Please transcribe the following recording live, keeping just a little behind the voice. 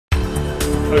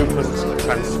open and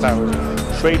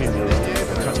transparent trading Europe,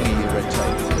 cutting EU red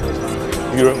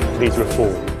tape. Europe needs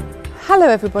reform. Hello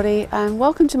everybody and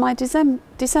welcome to my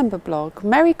December blog.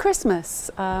 Merry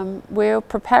Christmas! We're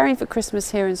preparing for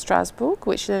Christmas here in Strasbourg,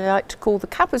 which they like to call the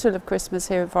capital of Christmas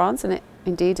here in France, and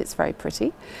indeed it's very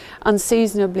pretty.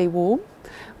 Unseasonably warm,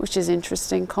 which is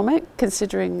interesting comment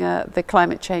considering the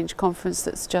climate change conference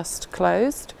that's just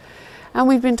closed. And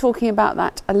we've been talking about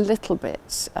that a little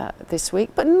bit this week,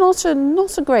 but not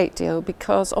a great deal,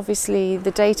 because obviously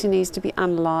the data needs to be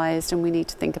analysed and we need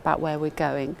to think about where we're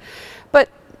going. But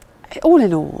all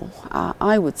in all,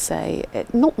 I would say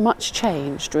not much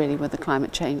changed really with the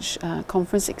climate change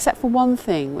conference, except for one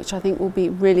thing which I think will be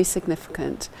really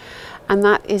significant, and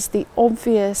that is the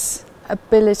obvious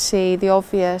ability, the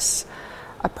obvious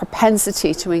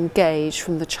propensity to engage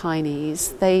from the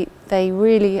Chinese. They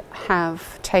really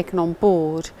have taken on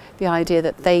board the idea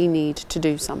that they need to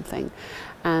do something.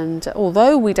 And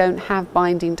although we don't have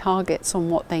binding targets on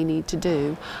what they need to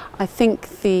do, I think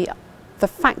the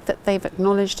fact that they've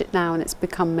acknowledged it now and it's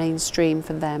become mainstream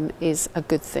for them is a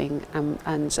good thing,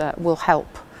 and will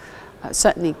help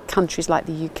certainly countries like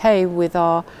the UK with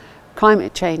our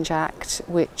Climate Change Act,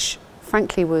 which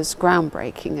frankly was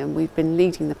groundbreaking, and we've been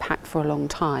leading the pack for a long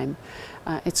time.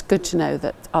 It's good to know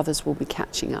that others will be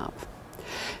catching up.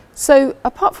 So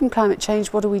apart from climate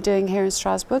change, what are we doing here in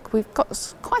Strasbourg? We've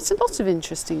got quite a lot of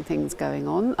interesting things going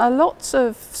on, lots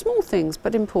of small things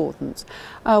but important.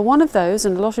 One of those,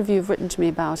 and a lot of you have written to me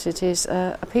about it, is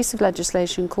a piece of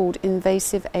legislation called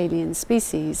Invasive Alien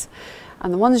Species.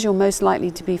 And the ones you're most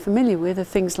likely to be familiar with are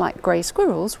things like grey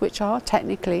squirrels, which are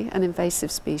technically an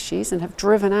invasive species and have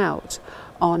driven out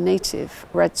our native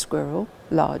red squirrel,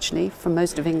 largely, from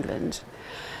most of England.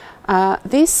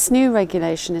 This new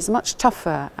regulation is much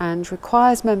tougher and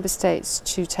requires member states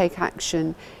to take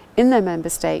action in their member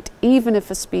state, even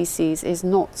if a species is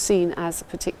not seen as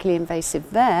particularly invasive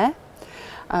there,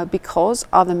 because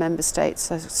other member states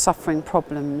are suffering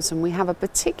problems. And we have a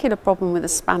particular problem with the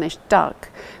Spanish duck,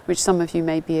 which some of you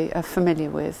may be familiar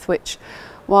with, which,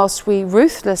 whilst we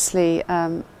ruthlessly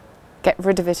get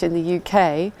rid of it in the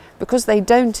UK, because they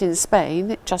don't in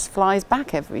Spain, it just flies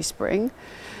back every spring.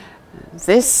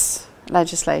 This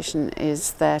legislation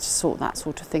is there to sort that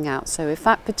sort of thing out. So if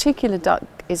that particular duck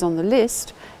is on the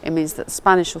list, it means that the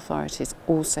Spanish authorities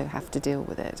also have to deal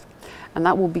with it. And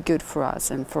that will be good for us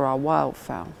and for our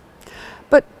wildfowl.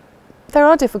 But there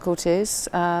are difficulties.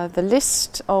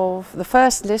 The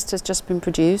first list has just been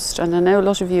produced, and I know a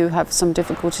lot of you have some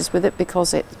difficulties with it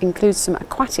because it includes some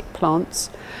aquatic plants,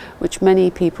 which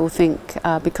many people think,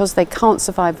 because they can't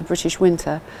survive the British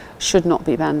winter, should not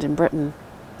be banned in Britain.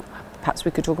 Perhaps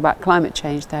we could talk about climate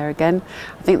change there again.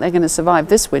 I think they're going to survive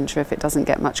this winter if it doesn't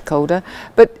get much colder.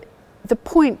 But the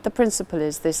principle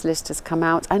is this list has come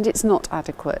out and it's not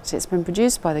adequate. It's been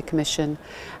produced by the Commission,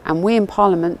 and we in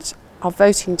Parliament are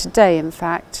voting today, in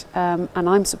fact, and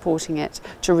I'm supporting it,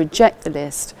 to reject the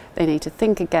list. They need to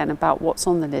think again about what's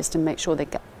on the list and make sure they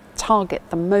target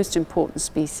the most important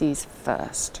species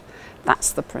first.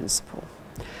 That's the principle.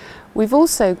 We've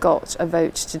also got a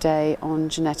vote today on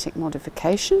genetic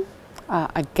modification.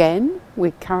 Again,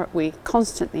 we're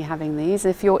constantly having these.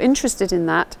 If you're interested in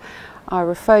that, I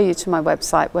refer you to my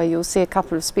website, where you'll see a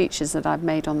couple of speeches that I've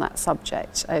made on that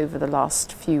subject over the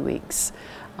last few weeks.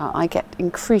 I get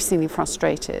increasingly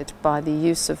frustrated by the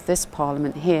use of this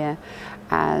Parliament here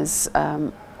as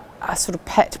a sort of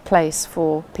pet place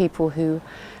for people who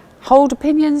hold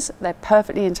opinions they're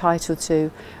perfectly entitled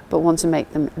to, but want to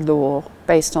make them law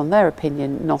based on their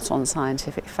opinion, not on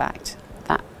scientific fact.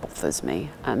 That bothers me,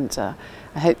 and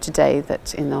I hope today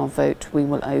that in our vote we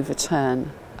will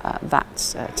overturn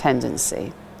that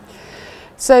tendency.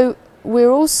 So we're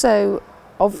also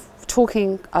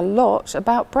talking a lot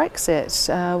about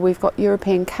Brexit. We've got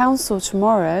European Council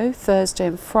tomorrow, Thursday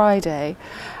and Friday,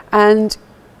 and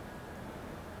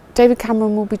David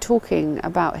Cameron will be talking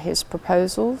about his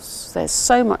proposals. There's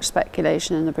so much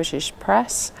speculation in the British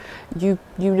press. You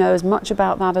know as much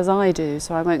about that as I do,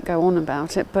 so I won't go on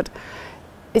about it, but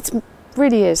it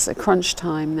really is a crunch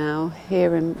time now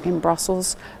here in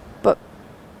Brussels. But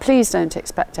please don't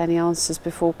expect any answers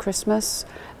before Christmas.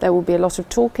 There will be a lot of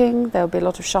talking, there will be a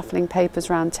lot of shuffling papers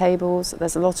around tables,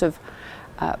 there's a lot of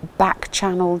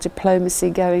back-channel diplomacy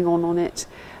going on it.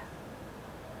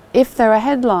 If there are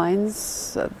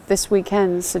headlines this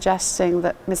weekend suggesting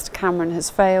that Mr. Cameron has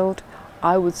failed,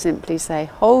 I would simply say,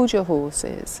 hold your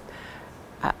horses.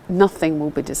 Nothing will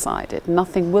be decided.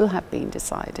 Nothing will have been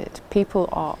decided. People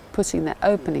are putting their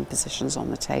opening positions on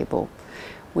the table.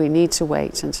 We need to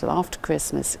wait until after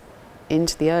Christmas,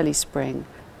 into the early spring,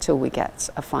 till we get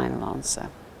a final answer.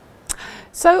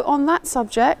 So on that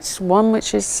subject, one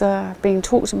which is being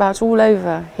talked about all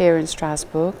over here in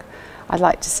Strasbourg, I'd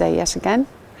like to say yet again,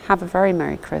 have a very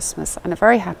Merry Christmas and a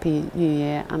very Happy New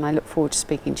Year, and I look forward to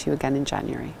speaking to you again in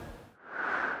January.